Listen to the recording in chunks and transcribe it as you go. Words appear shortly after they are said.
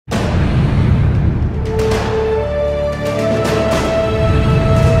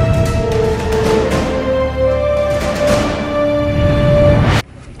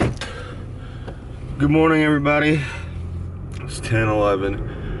Good morning, everybody. It's 10:11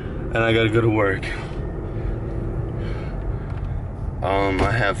 and I gotta go to work.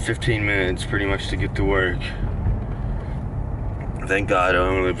 I have 15 minutes pretty much to get to work. Thank God I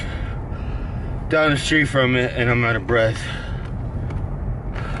only live down the street from it and I'm out of breath.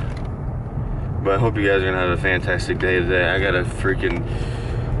 But I hope you guys are gonna have a fantastic day today. I gotta freaking,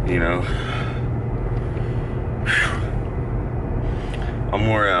 you know, I'm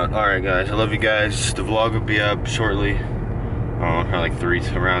wore out. Alright guys, I love you guys. The vlog will be up shortly. Probably like 3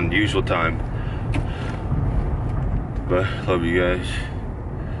 around usual time. But love you guys.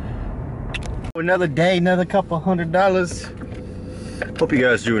 Another day, another couple $100. Hope you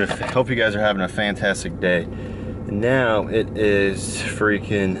guys are having a fantastic day. And now it is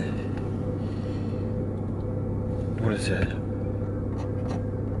freaking, what is it?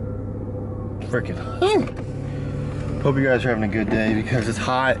 Freaking hope you guys are having a good day because it's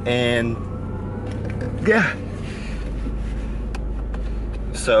hot and yeah.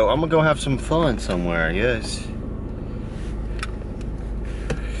 So I'm gonna go have some fun somewhere, I guess.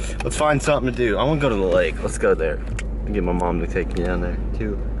 Let's find something to do. I wanna go to the lake. Let's go there. And get my mom to take me down there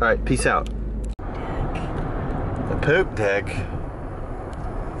too. Alright, peace out. The poop deck.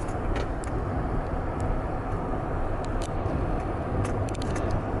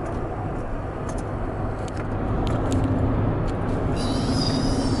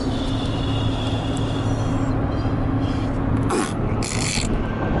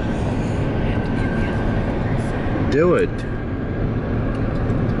 Do it.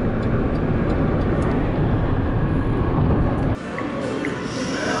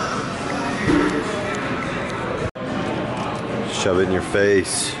 Shove it in your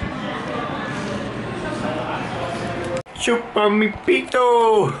face. Chupa mi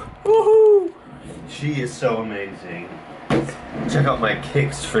pito! Woohoo! She is so amazing. Check out my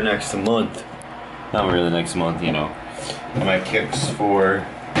kicks for next month. Not really next month, you know. My kicks for,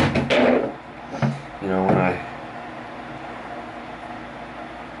 you know, when I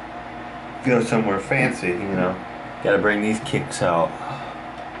go somewhere fancy, you know. Gotta bring these kicks out.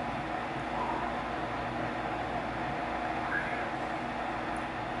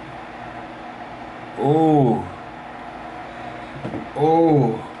 Oh.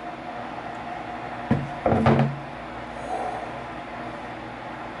 Oh.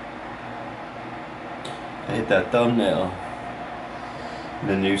 I hit that thumbnail.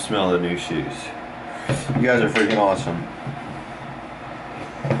 The new smell of new shoes. You guys are freaking awesome.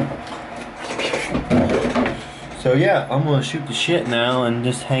 So yeah, I'm gonna shoot the shit now and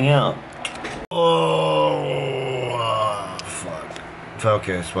just hang out. Oh, fuck.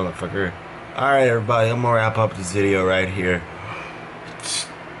 Focus, motherfucker. Alright everybody, I'm gonna wrap up this video right here. It's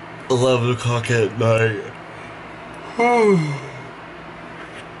 11 o'clock at night.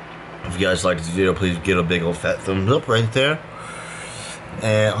 If you guys liked this video, please give a big old fat thumbs up right there.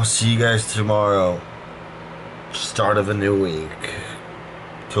 And I'll see you guys tomorrow. Start of a new week.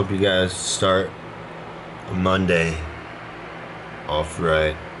 Hope you guys start Monday off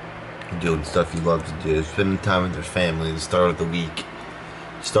right, doing stuff you love to do, spending time with your family, the start of the week.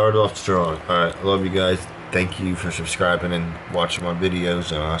 Start off strong. Alright, I love you guys. Thank you for subscribing and watching my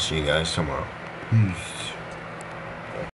videos, and I'll see you guys tomorrow. Peace.